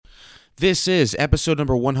This is episode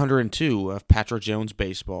number 102 of Patrick Jones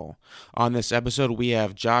Baseball. On this episode, we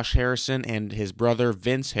have Josh Harrison and his brother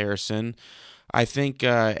Vince Harrison. I think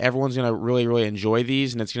everyone's going to really enjoy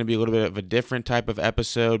these, and it's going to be a little bit of a different type of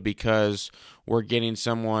episode because we're getting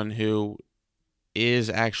someone who is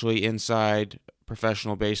actually inside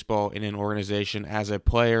professional baseball in an organization as a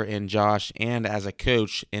player in Josh and as a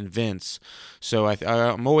coach in Vince. So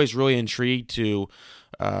I'm always really intrigued to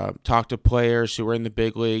talk to players who are in the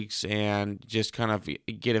big leagues and just kind of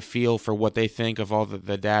get a feel for what they think of all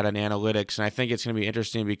the data and analytics. And I think it's going to be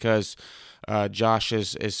interesting because Josh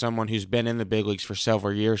is someone who's been in the big leagues for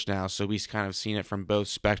several years now, so he's kind of seen it from both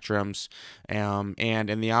spectrums. And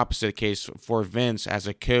in the opposite case for Vince as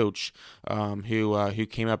a coach, who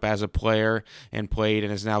came up as a player and played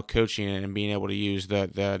and is now coaching and being able to use the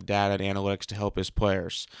data and analytics to help his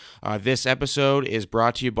players. This episode is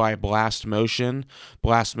brought to you by Blast Motion.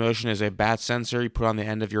 Blast Motion is a bat sensor you put on the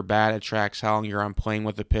end of your bat. It tracks how long you're on playing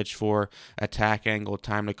with the pitch for, attack angle,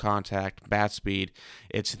 time to contact, bat speed.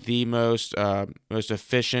 It's the most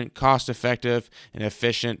efficient, cost-effective, and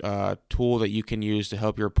efficient tool that you can use to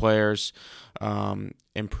help your players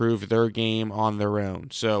improve their game on their own.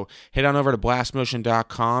 So head on over to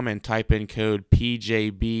blastmotion.com and type in code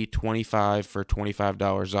PJB25 for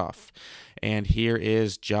 $25 off. And here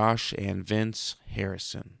is Josh and Vince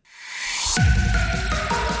Harrison.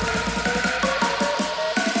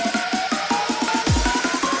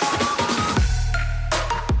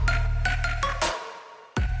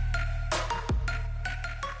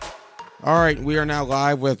 All right, we are now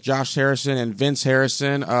live with Josh Harrison and Vince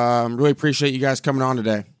Harrison. Really appreciate you guys coming on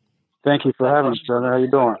today. Thank you for having us, brother. How you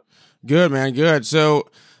doing? Good, man. Good. So,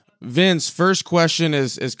 Vince, first question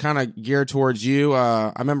is kind of geared towards you.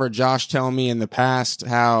 I remember Josh telling me in the past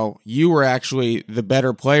how you were actually the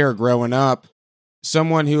better player growing up.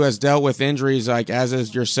 Someone who has dealt with injuries, like as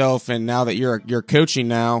is yourself, and now that you're coaching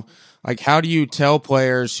now, like how do you tell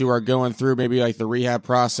players who are going through maybe like the rehab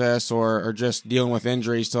process or just dealing with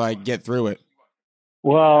injuries to like get through it?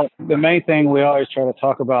 Well, the main thing we always try to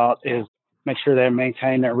talk about is make sure they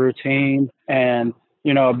maintain their routine. And,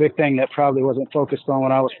 you know, a big thing that probably wasn't focused on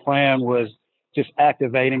when I was playing was just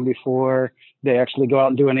activating before they actually go out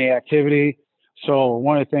and do any activity. So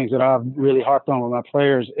one of the things that I've really harped on with my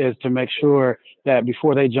players is to make sure that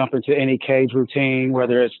before they jump into any cage routine,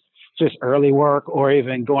 whether it's just early work or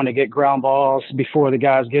even going to get ground balls before the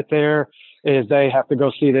guys get there, is they have to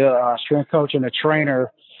go see the strength coach and the trainer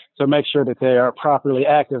to make sure that they are properly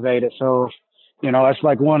activated. So, you know, that's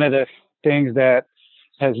like one of the things that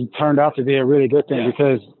has turned out to be a really good thing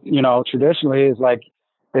because, you know, traditionally it's like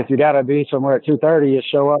if you got to be somewhere at 2:30, you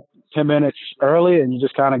show up 10 minutes early and you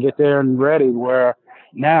just kind of get there and ready, where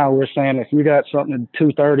now we're saying if you got something at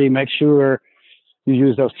 2:30, make sure you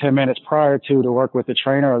use those 10 minutes prior to work with the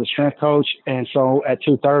trainer or the strength coach. And so at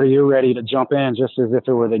 2:30, you're ready to jump in just as if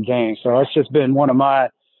it were the game. So it's just been one of my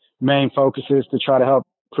main focuses to try to help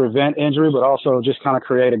prevent injury, but also just kind of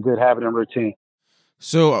create a good habit and routine.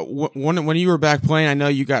 So when you were back playing, I know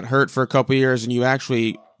you got hurt for a couple of years and you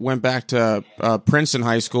actually went back to Princeton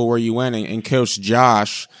High School where you went and coached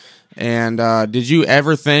Josh. And did you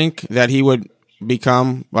ever think that he would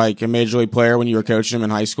become like a major league player when you were coaching him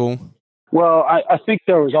in high school? Well, I think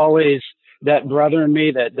there was always that brother in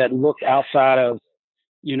me that looked outside of,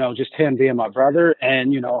 you know, just him being my brother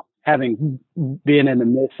and, you know, being in the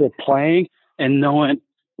midst of playing and knowing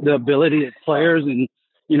the ability of players. And,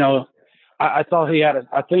 you know, I thought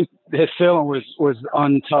I think his ceiling was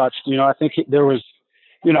untouched. You know, I think there was,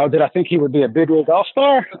 you know, did I think he would be a big league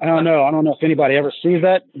all-star? I don't know. I don't know if anybody ever sees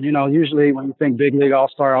that. You know, usually when you think big league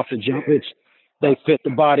all-star off the jump, they fit the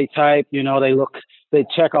body type, you know, they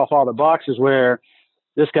check off all the boxes, where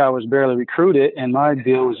this guy was barely recruited. And my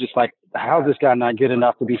deal was just like, how's this guy not good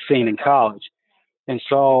enough to be seen in college? And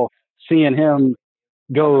so seeing him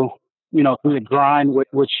go, you know, through the grind,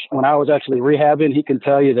 which when I was actually rehabbing, he can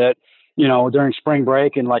tell you that, you know, during spring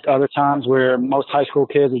break and like other times where most high school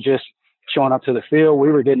kids are just showing up to the field,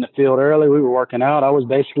 we were getting the field early. We were working out. I was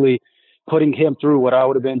basically putting him through what I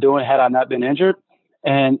would have been doing had I not been injured.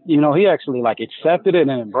 And, you know, he actually like accepted it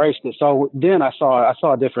and embraced it. So then I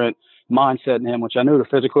saw a different mindset in him, which I knew the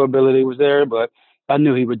physical ability was there, but I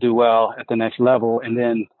knew he would do well at the next level. And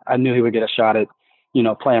then I knew he would get a shot at, you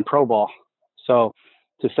know, playing pro ball. So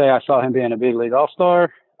to say I saw him being a big league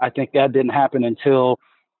all-star, I think that didn't happen until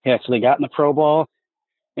he actually got in the pro ball.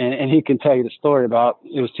 And he can tell you the story about,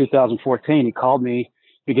 it was 2014. He called me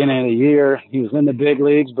beginning of the year. He was in the big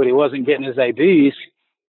leagues, but he wasn't getting his ABs.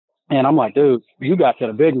 And I'm like, dude, you got to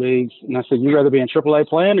the big leagues. And I said, you rather be in AAA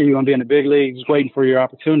playing or you want to be in the big leagues waiting for your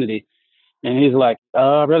opportunity? And he's like,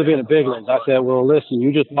 I'd rather be in the big leagues. I said, well, listen,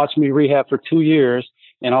 you just watched me rehab for 2 years,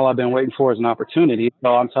 and all I've been waiting for is an opportunity.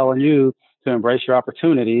 So I'm telling you to embrace your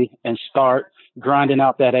opportunity and start grinding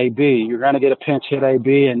out that AB. You're going to get a pinch hit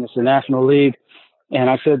AB, and it's the National League. And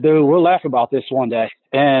I said, dude, we'll laugh about this one day.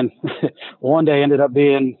 And one day ended up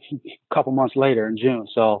being a couple months later in June.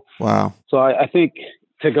 So, wow. So I think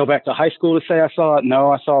to go back to high school to say I saw it,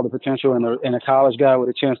 no, I saw the potential in a college guy with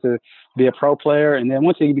a chance to be a pro player. And then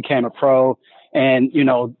once he became a pro and, you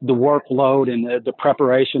know, the workload and the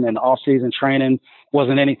preparation and off-season training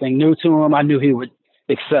wasn't anything new to him, I knew he would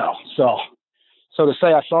excel. So to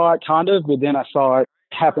say I saw it kind of, but then I saw it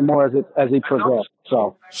happen more as he progressed.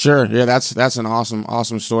 So sure, yeah, that's an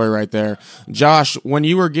awesome story right there. Josh, when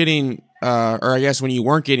you were getting, or I guess when you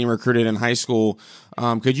weren't getting recruited in high school,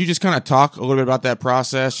 could you just kind of talk a little bit about that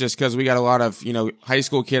process? Just because we got a lot of high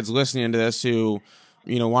school kids listening to this who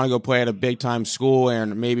want to go play at a big time school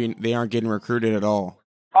and maybe they aren't getting recruited at all.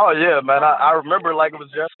 Oh yeah, man, I remember like it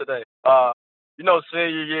was yesterday.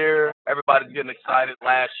 Senior year, everybody's getting excited.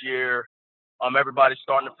 Last year. Everybody's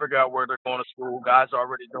starting to figure out where they're going to school. Guys are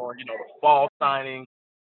already doing, the fall signing.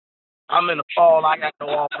 I'm in the fall. I got no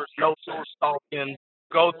offers, no source talking.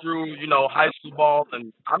 Go through, high school ball.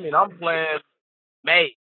 And, I'm playing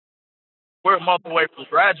May. We're a month away from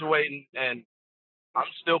graduating, and I'm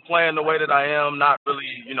still playing the way that I am, not really,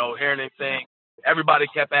 hearing anything. Everybody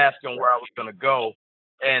kept asking where I was going to go.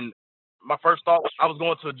 And my first thought was I was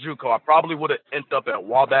going to a JUCO. I probably would have ended up at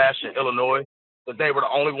Wabash in Illinois. But they were the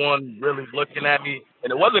only one really looking at me. And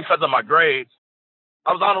it wasn't because of my grades.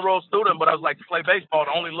 I was on a roll student, but I was like, to play baseball,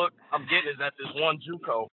 the only look I'm getting is at this one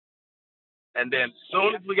JUCO. And then as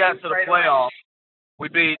soon as we got to the playoffs, we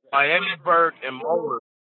beat Miami, Burke, and Moeller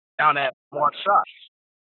down at one shot.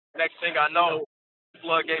 Next thing I know,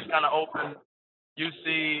 floodgates kind of opened.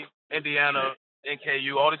 UC, Indiana,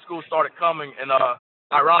 NKU, all these schools started coming. And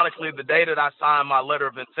ironically, the day that I signed my letter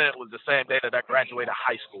of intent was the same day that I graduated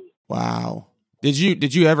high school. Wow. Did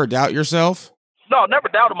you ever doubt yourself? No, never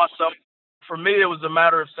doubted myself. For me, it was a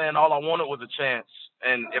matter of saying all I wanted was a chance.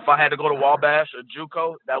 And if I had to go to Wabash or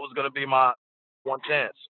JUCO, that was going to be my one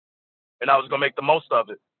chance. And I was going to make the most of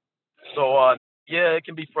it. So, yeah, it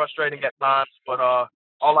can be frustrating at times, but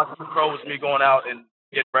all I could control was me going out and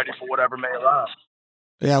getting ready for whatever may arise.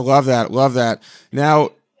 Yeah, love that. Now,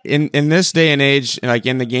 in this day and age, like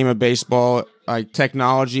in the game of baseball, like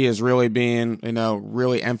technology is really being,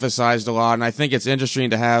 really emphasized a lot. And I think it's interesting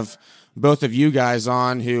to have both of you guys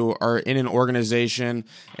on who are in an organization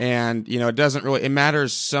and, it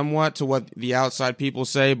matters somewhat to what the outside people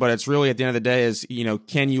say, but it's really at the end of the day is,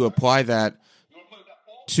 can you apply that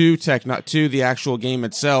to the actual game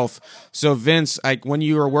itself? So Vince, like when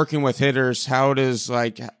you are working with hitters,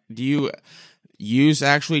 do you use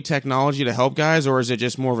actually technology to help guys, or is it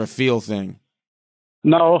just more of a feel thing?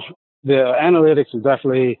 No, the analytics has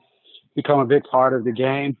definitely become a big part of the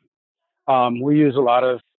game. We use a lot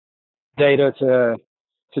of data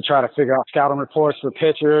to try to figure out scouting reports for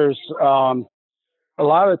pitchers. A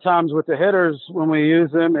lot of the times with the hitters, when we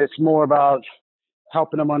use them, it's more about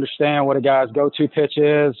helping them understand what a guy's go-to pitch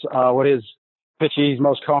is, what his pitch he's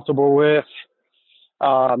most comfortable with.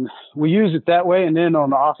 We use it that way. And then on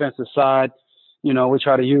the offensive side, we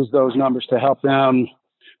try to use those numbers to help them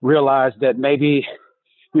realize that maybe,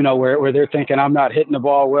 where they're thinking I'm not hitting the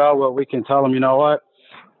ball well, we can tell them, what,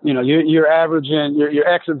 you're averaging your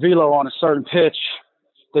exit velo on a certain pitch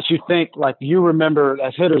that you think, like, you remember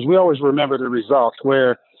as hitters, we always remember the results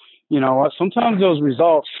where, sometimes those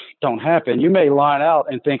results don't happen. You may line out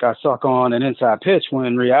and think I suck on an inside pitch when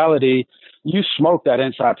in reality you smoke that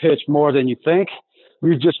inside pitch more than you think.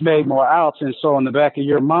 You've just made more outs. And so in the back of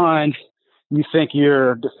your mind, you think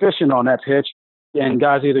you're deficient on that pitch, and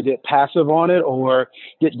guys either get passive on it or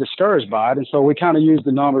get discouraged by it. And so we kind of use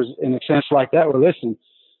the numbers in a sense like that, where listen,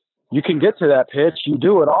 you can get to that pitch. You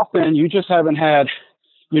do it often. You just haven't had,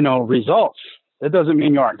 results. That doesn't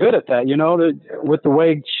mean you aren't good at that. With the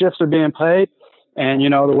way shifts are being played and,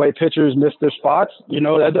 the way pitchers miss their spots,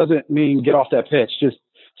 that doesn't mean get off that pitch. Just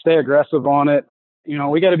stay aggressive on it.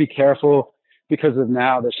 We got to be careful because of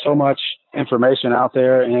now there's so much information out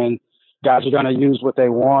there and guys are going to use what they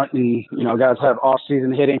want. And, guys have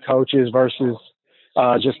off-season hitting coaches versus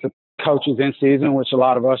just the coaches in season, which a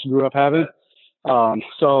lot of us grew up having.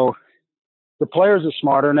 So the players are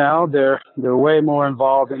smarter now. They're way more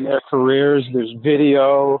involved in their careers. There's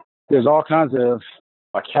video. There's all kinds of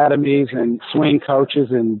academies and swing coaches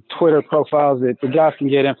and Twitter profiles that the guys can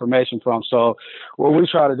get information from. So what we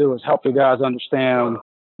try to do is help the guys understand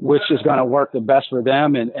which is going to work the best for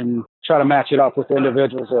them and try to match it up with the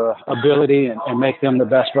individual's ability and make them the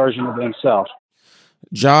best version of themselves.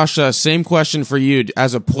 Josh, same question for you.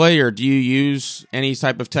 As a player, do you use any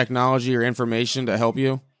type of technology or information to help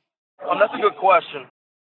you? That's a good question.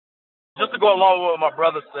 Just to go along with what my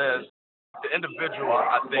brother says, the individual,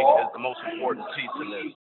 I think, is the most important piece in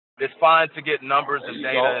this. It's fine to get numbers and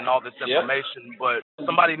data and all this information, but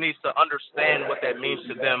somebody needs to understand what that means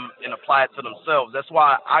to them and apply it to themselves. That's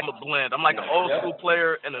why I'm a blend. I'm like an old school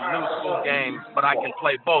player in a new school game, but I can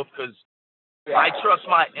play both because I trust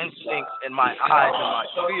my instincts and my eyes and my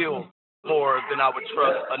feel more than I would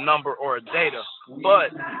trust a number or a data.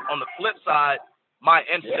 But on the flip side, my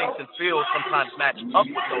instincts and feel sometimes match up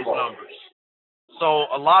with those numbers. So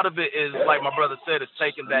a lot of it is, like my brother said, is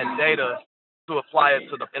taking that data to apply it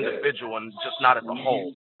to the individual and just not as a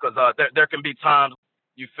whole. Because there can be times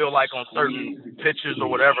you feel like on certain pitches or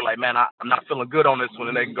whatever, like, man, I'm not feeling good on this one.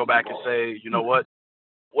 And they can go back and say, you know what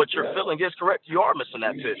you're feeling is correct. You are missing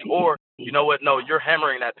that pitch. Or, you know what, no, you're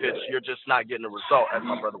hammering that pitch. You're just not getting the result, as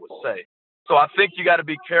my brother would say. So I think you got to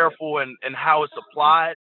be careful in how it's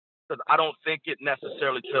applied, because I don't think it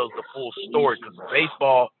necessarily tells the full story, because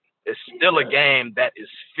baseball is still a game that is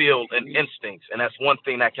feel and instincts, and that's one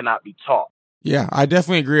thing that cannot be taught. Yeah, I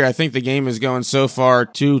definitely agree. I think the game is going so far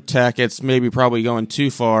too tech, it's maybe probably going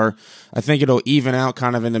too far. I think it'll even out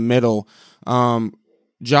kind of in the middle.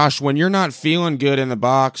 Josh, when you're not feeling good in the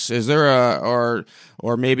box, is there or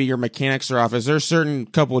maybe your mechanics are off, is there a certain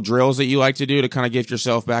couple of drills that you like to do to kind of get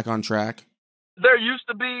yourself back on track? There used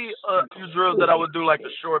to be a few drills that I would do, like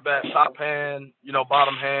the short bat, top hand,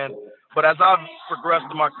 bottom hand. But as I've progressed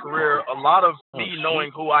in my career, a lot of me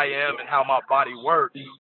knowing who I am and how my body works,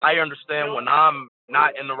 I understand when I'm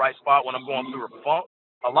not in the right spot, when I'm going through a funk.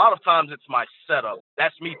 A lot of times it's my setup.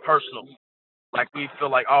 That's me personally. Like, we feel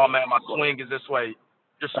like, oh, man, my swing is this way.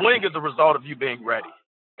 Your swing is the result of you being ready.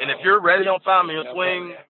 And if you're ready on time and your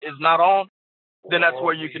swing is not on, then that's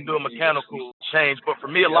where you can do a mechanical change. But for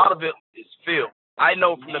me, a lot of it is feel. I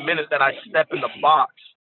know from the minute that I step in the box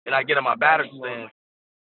and I get in my batter's stand,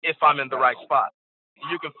 if I'm in the right spot.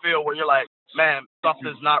 You can feel where you're like, man,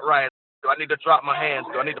 something's not right. Do I need to drop my hands?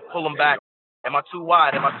 Do I need to pull them back? Am I too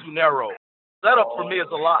wide? Am I too narrow? Setup for me is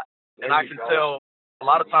a lot. And I can tell a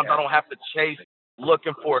lot of times I don't have to chase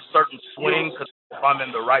looking for a certain swing, because if I'm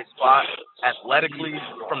in the right spot athletically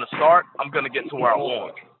from the start, I'm going to get to where I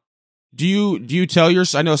want. Do you tell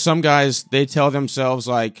I know some guys, they tell themselves,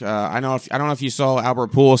 like, I don't know if you saw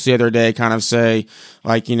Albert Pujols the other day kind of say,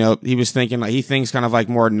 like, he was thinking, like, he thinks kind of like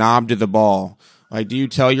more knob to the ball. Like, do you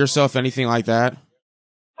tell yourself anything like that?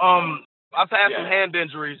 I've had some hand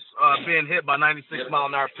injuries, being hit by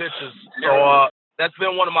 96-mile-an-hour pitches. So that's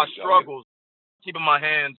been one of my struggles, keeping my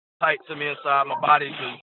hands tight to me inside my body,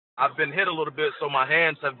 because I've been hit a little bit, so my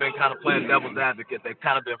hands have been kind of playing devil's advocate. They've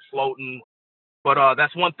kind of been floating. But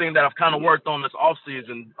that's one thing that I've kind of worked on this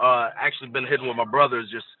offseason, actually been hitting with my brother, is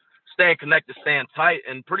just staying connected, staying tight,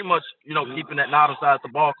 and pretty much, keeping that knob inside the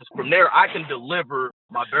ball, because from there I can deliver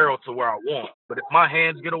my barrel to where I want. But if my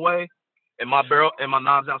hands get away and my barrel and my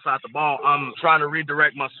knob's outside the ball, I'm trying to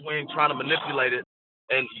redirect my swing, trying to manipulate it.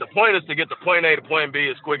 And the point is to get to point A to point B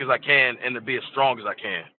as quick as I can and to be as strong as I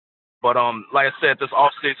can. But like I said, this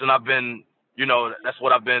offseason I've been, that's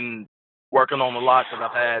what I've been working on a lot, because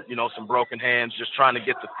I've had, some broken hands, just trying to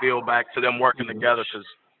get the feel back to them working together, because,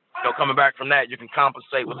 coming back from that, you can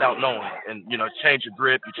compensate without knowing. And, change your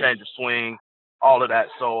grip, you change your swing, all of that.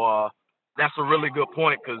 So that's a really good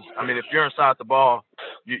point, because, if you're inside the ball,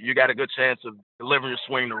 you got a good chance of delivering your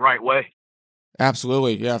swing the right way.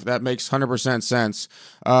 Absolutely. Yeah, that makes 100% sense.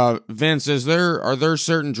 Vince, are there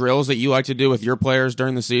certain drills that you like to do with your players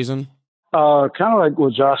during the season? Kind of like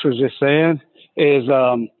what Josh was just saying is,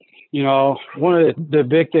 one of the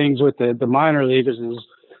big things with the minor leaguers is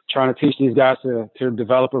trying to teach these guys to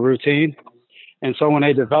develop a routine. And so when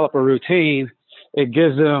they develop a routine, it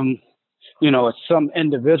gives them, it's some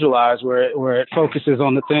individualized where it focuses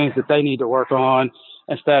on the things that they need to work on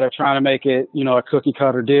instead of trying to make it, a cookie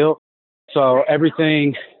cutter deal. So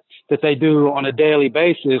everything that they do on a daily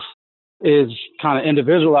basis is kind of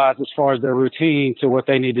individualized as far as their routine to what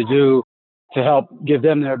they need to do to help give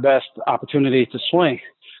them their best opportunity to swing.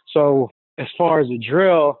 So as far as a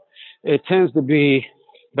drill, it tends to be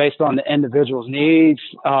based on the individual's needs,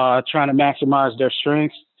 trying to maximize their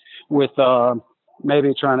strengths with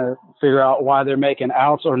maybe trying to figure out why they're making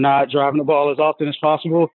outs or not driving the ball as often as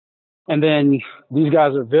possible. And then these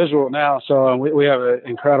guys are visual now, so we have an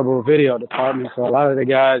incredible video department. So a lot of the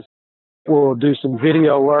guys will do some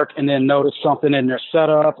video work and then notice something in their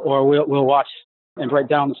setup, or we'll watch and break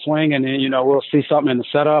down the swing, and then, we'll see something in the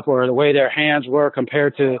setup or the way their hands were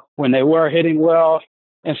compared to when they were hitting well.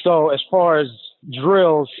 And so as far as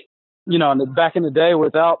drills, back in the day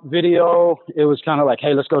without video, it was kind of like,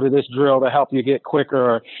 hey, let's go to this drill to help you get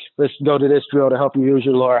quicker, or let's go to this drill to help you use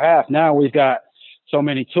your lower half. Now we've got so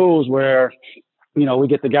many tools where, we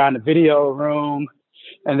get the guy in the video room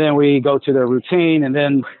and then we go to their routine. And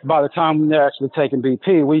then by the time they're actually taking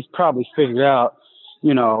BP, we've probably figured out,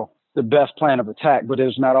 the best plan of attack, but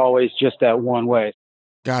it's not always just that one way.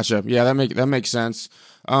 Gotcha. Yeah, that makes sense.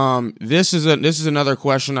 This is another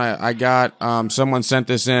question I got. Someone sent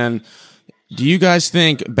this in. Do you guys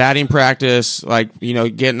think batting practice, like,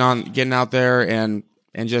 getting out there and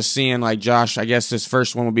just seeing, like, Josh, I guess this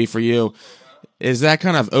first one will be for you, is that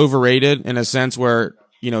kind of overrated in a sense where,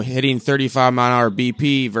 hitting 35-mile-an-hour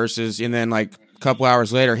BP versus, and then like a couple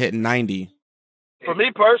hours later hitting 90? For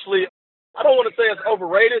me personally, I don't want to say it's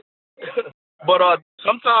overrated, but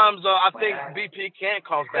sometimes I think BP can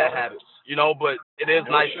cause bad habits, but it is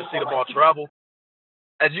nice to see the ball travel.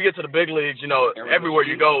 As you get to the big leagues, everywhere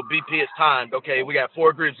you go, BP is timed. Okay, we got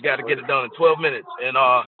 4 groups, got to get it done in 12 minutes. And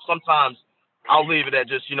sometimes I'll leave it at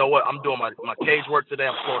just, I'm doing my cage work today,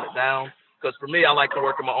 I'm slowing it down. Because for me, I like to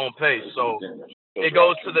work at my own pace. So it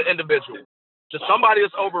goes to the individual. To somebody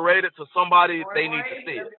that's overrated, to somebody, they need to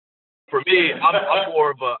see it. For me, I'm more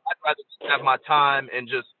of I'd rather just have my time and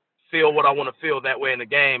just feel what I want to feel that way in the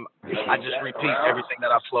game. I just repeat everything that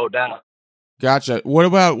I've slowed down. Gotcha. What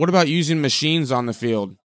about using machines on the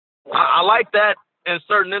field? I like that in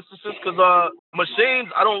certain instances because machines,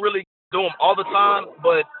 I don't really do them all the time,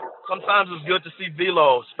 but sometimes it's good to see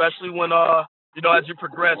velo, especially when as you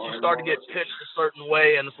progress, you start to get pitched a certain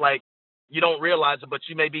way, and it's like you don't realize it, but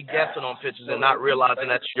you may be guessing on pitches and not realizing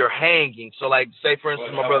that you're hanging. So, like, say, for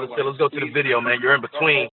instance, my brother said, let's go to the video, man. You're in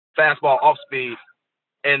between fastball, off speed.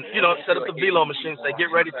 And, set up the velo machine, say,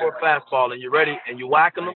 get ready for a fastball, and you're ready, and you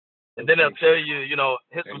whacking them. And then they'll tell you,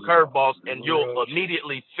 hit some curveballs, and you'll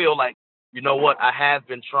immediately feel like, you know what, I have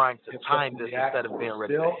been trying to time this instead of being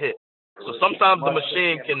ready to hit. So sometimes the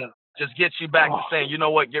machine can just get you back to saying, you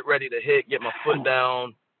know what, get ready to hit, get my foot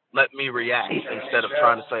down, let me react, instead of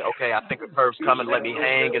trying to say, okay, I think a curve's coming, let me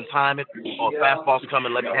hang and time it, or a fastball's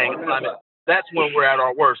coming, let me hang and time it. That's when we're at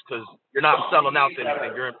our worst because you're not selling out to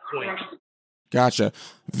anything, you're in between. Gotcha.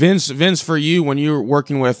 Vince, for you, when you're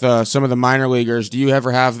working with some of the minor leaguers, do you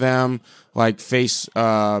ever have them like face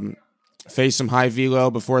some high velo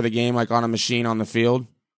before the game, like on a machine on the field?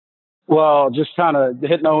 Well, just kind of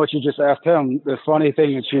hitting on what you just asked him. The funny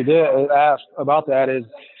thing that you did ask about that is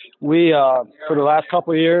we, for the last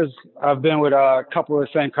couple of years, I've been with a couple of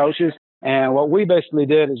the same coaches. And what we basically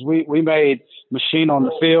did is we made machine on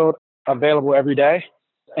the field available every day.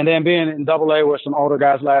 And then being in AA with some older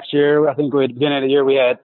guys last year, I think at the beginning of the year, we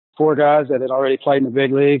had 4 guys that had already played in the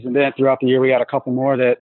big leagues. And then throughout the year, we had a couple more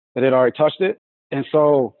that had already touched it. And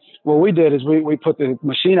so what we did is we put the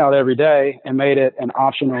machine out every day and made it an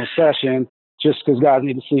optional session just because guys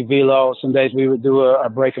need to see velo. Some days we would do a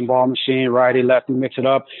breaking ball machine, righty, lefty, mix it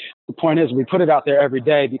up. The point is we put it out there every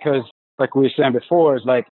day because, like we were saying before, is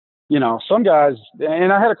like, some guys,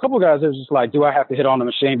 and I had a couple of guys that was just like, do I have to hit on the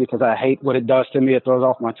machine because I hate what it does to me? It throws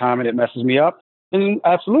off my time and it messes me up. And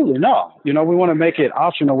absolutely no. We want to make it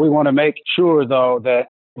optional. We want to make sure, though, that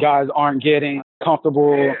guys aren't getting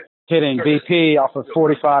comfortable hitting BP off of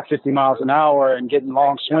 45, 50 miles an hour and getting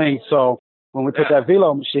long swings. So when we put that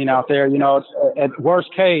velo machine out there, at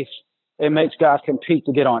worst case, it makes guys compete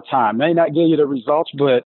to get on time. May not give you the results,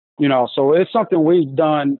 but, so it's something we've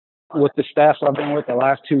done with the staff I've been with the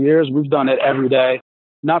last 2 years. We've done it every day,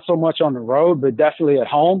 not so much on the road, but definitely at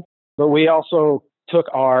home. But we also took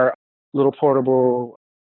our little portable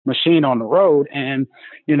machine on the road and,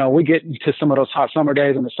 we get to some of those hot summer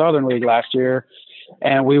days in the Southern League last year.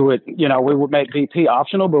 And we would make BP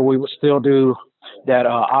optional, but we would still do that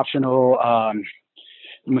optional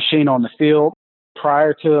machine on the field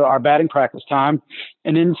prior to our batting practice time.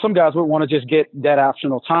 And then some guys would want to just get that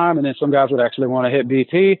optional time, and then some guys would actually want to hit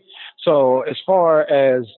BP. So as far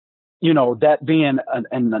as, that being,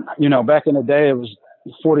 back in the day, it was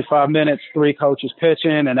 45 minutes, 3 coaches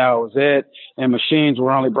pitching, and that was it. And machines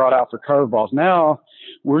were only brought out for curveballs. Now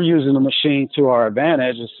we're using the machine to our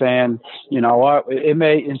advantage and saying, you know what, it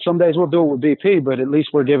may, and some days we'll do it with BP, but at least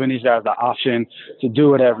we're giving these guys the option to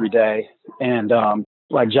do it every day. And,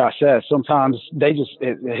 like Josh says, sometimes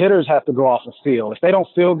the hitters have to go off the field. If they don't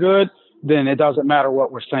feel good, then it doesn't matter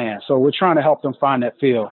what we're saying. So we're trying to help them find that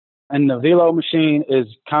feel. And the velo machine is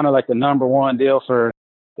kind of like the number one deal for,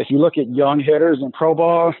 if you look at young hitters in pro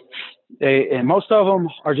ball, and most of them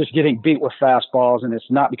are just getting beat with fastballs, and it's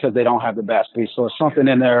not because they don't have the bat speed. So it's something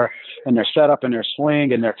in their setup, in their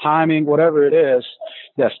swing, in their timing, whatever it is,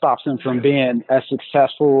 that stops them from being as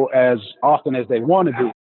successful as often as they want to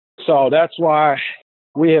be. So that's why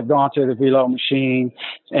we have gone to the velo machine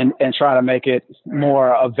and try to make it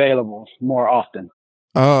more available more often.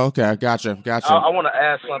 Oh, okay. Gotcha. I want to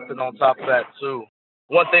add something on top of that, too.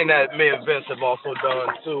 One thing that me and Vince have also done,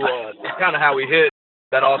 too, kind of how we hit,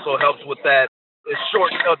 that also helps with that, is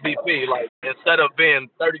shorten BP. Like, instead of being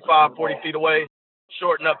 35, 40 feet away,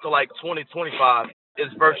 shorten up to like 20, 25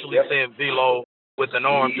 is virtually saying velo with an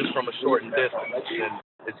arm just from a shortened distance. And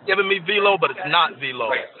it's giving me velo, but it's not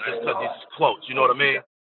velo just because he's close. You know what I mean?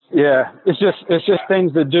 Yeah, it's just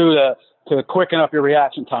things to do to quicken up your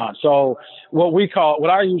reaction time. So what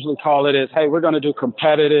I usually call it is, hey, we're going to do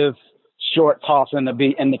competitive short toss in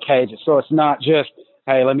the cages. So it's not just,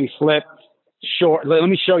 hey, let me flip short. Let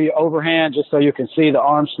me show you overhand just so you can see the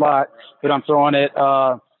arm slot, but I'm throwing it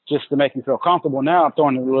just to make you feel comfortable. Now I'm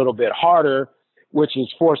throwing it a little bit harder, which is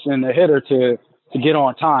forcing the hitter to get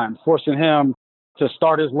on time, forcing him to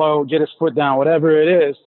start his load, get his foot down, whatever it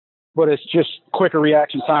is. But it's just quicker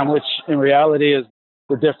reaction time, which in reality is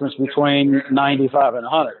the difference between 95 and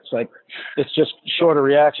 100. It's like, it's just shorter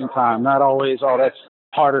reaction time, not always, that's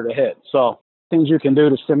harder to hit. So things you can do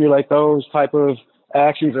to stimulate those type of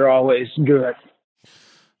actions are always good.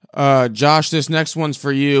 Josh, this next one's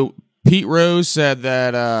for you. Pete Rose said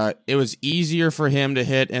that it was easier for him to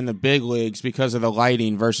hit in the big leagues because of the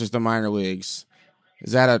lighting versus the minor leagues.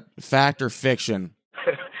 Is that a fact or fiction?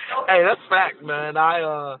 Hey, that's fact, man.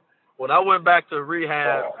 When I went back to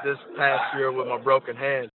rehab this past year with my broken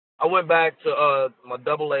hand, I went back to my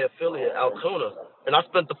AA affiliate, Altoona, and I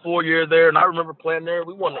spent the 4 year there, and I remember playing there.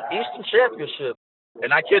 We won the Eastern Championship.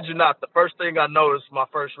 And I kid you not, the first thing I noticed my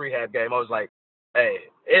first rehab game, I was like, hey,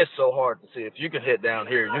 it's so hard to see. If you can hit down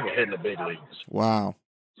here, you can hit in the big leagues. Wow.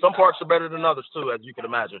 Some parts are better than others, too, as you can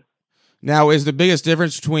imagine. Now, is the biggest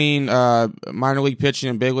difference between minor league pitching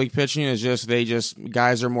and big league pitching is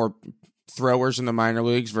guys are more throwers in the minor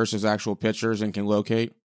leagues versus actual pitchers and can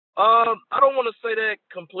locate? I don't want to say that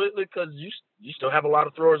completely because you still have a lot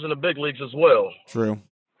of throwers in the big leagues as well. True.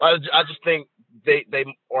 I just think they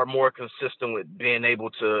are more consistent with being able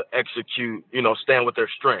to execute, stand with their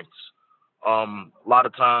strengths. A lot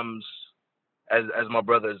of times, as my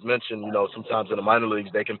brother has mentioned, sometimes in the minor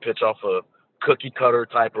leagues they can pitch off a cookie cutter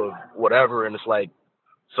type of whatever, and it's like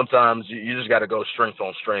sometimes you just got to go strength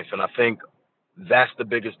on strength. And I think that's the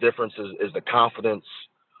biggest difference is the confidence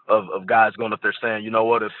of guys going up there saying, you know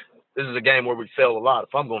what, if this is a game where we fail a lot,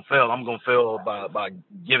 if I'm going to fail by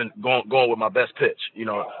going with my best pitch.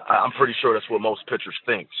 I'm pretty sure that's what most pitchers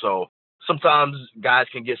think. So sometimes guys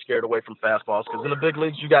can get scared away from fastballs because in the big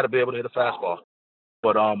leagues, you got to be able to hit a fastball.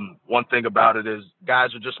 But one thing about it is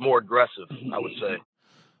guys are just more aggressive, I would say.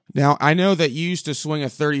 Now, I know that you used to swing a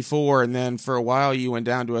 34, and then for a while you went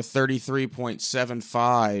down to a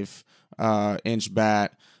 33.75 inch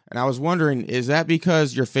bat. And I was wondering, is that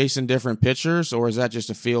because you're facing different pitchers, or is that just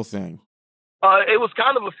a feel thing? It was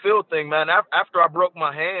kind of a feel thing, man. After I broke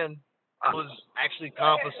my hand, I was actually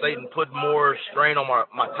compensating, putting more strain on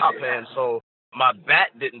my top hand, so my bat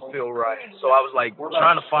didn't feel right. So I was like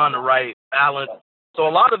trying to find the right balance. So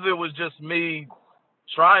a lot of it was just me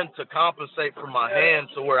trying to compensate for my hand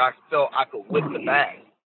to where I felt I could whip the bat.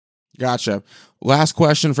 Gotcha. Last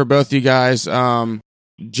question for both you guys.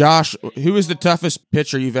 Josh, who is the toughest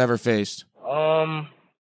pitcher you've ever faced?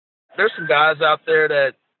 There's some guys out there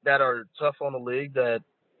that are tough on the league that,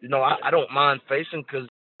 I don't mind facing because,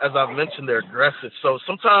 as I've mentioned, they're aggressive. So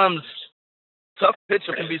sometimes tough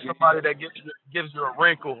pitcher can be somebody that gives you a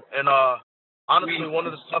wrinkle. And honestly, one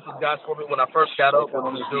of the toughest guys for me when I first got up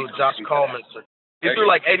was this dude, Josh Kallminster. He threw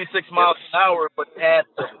like 86 miles an hour, but had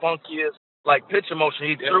the funkiest pitch motion.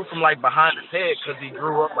 He threw from behind his head because he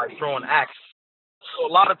grew up throwing axe. So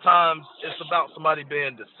a lot of times it's about somebody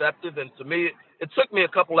being deceptive, and to me, it took me a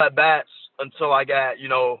couple at bats until I got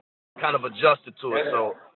kind of adjusted to it.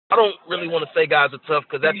 So I don't really want to say guys are tough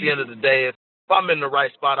because at the end of the day, if I'm in the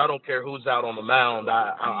right spot, I don't care who's out on the mound.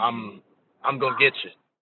 I'm gonna get you.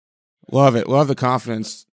 Love it. Love the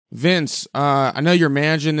confidence. Vince, I know you're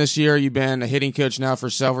managing this year. You've been a hitting coach now for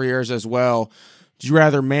several years as well. Would you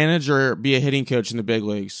rather manage or be a hitting coach in the big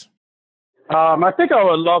leagues? I think I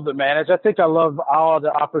would love to manage. I think I love all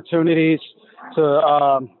the opportunities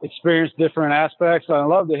to experience different aspects. I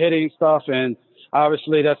love the hitting stuff, and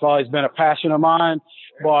obviously that's always been a passion of mine.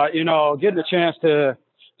 But, getting a chance to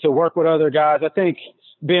work with other guys, I think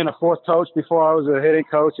being a fourth coach before I was a hitting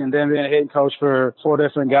coach and then being a hitting coach for 4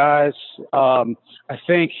 different guys, I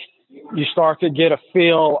think you start to get a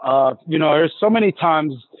feel of, there's so many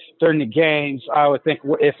times during the games I would think,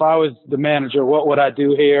 if I was the manager, what would I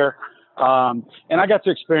do here? And I got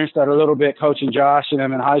to experience that a little bit coaching Josh and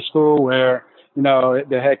him in high school where,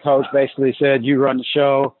 the head coach basically said, you run the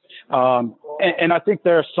show. and I think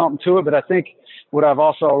there's something to it, but I think what I've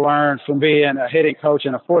also learned from being a hitting coach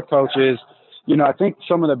and a fourth coach is, I think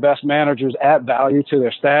some of the best managers add value to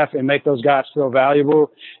their staff and make those guys feel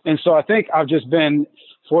valuable. And so I think I've just been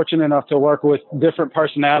fortunate enough to work with different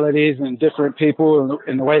personalities and different people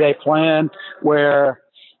in the way they plan, where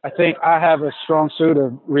I think I have a strong suit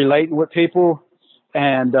of relating with people.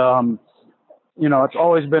 And, it's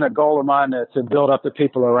always been a goal of mine to build up the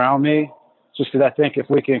people around me, just because I think if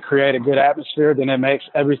we can create a good atmosphere, then it makes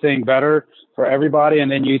everything better for everybody. And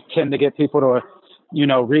then you tend to get people to,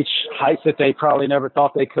 reach heights that they probably never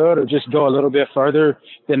thought they could, or just go a little bit further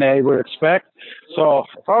than they would expect. So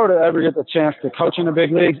if I were to ever get the chance to coach in the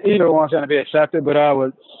big leagues, either one's going to be accepted, but I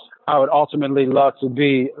would ultimately love to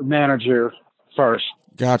be a manager first.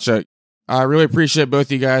 Gotcha. I really appreciate both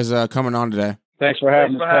you guys coming on today. Thanks for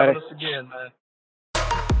having us, Patty. Again, man.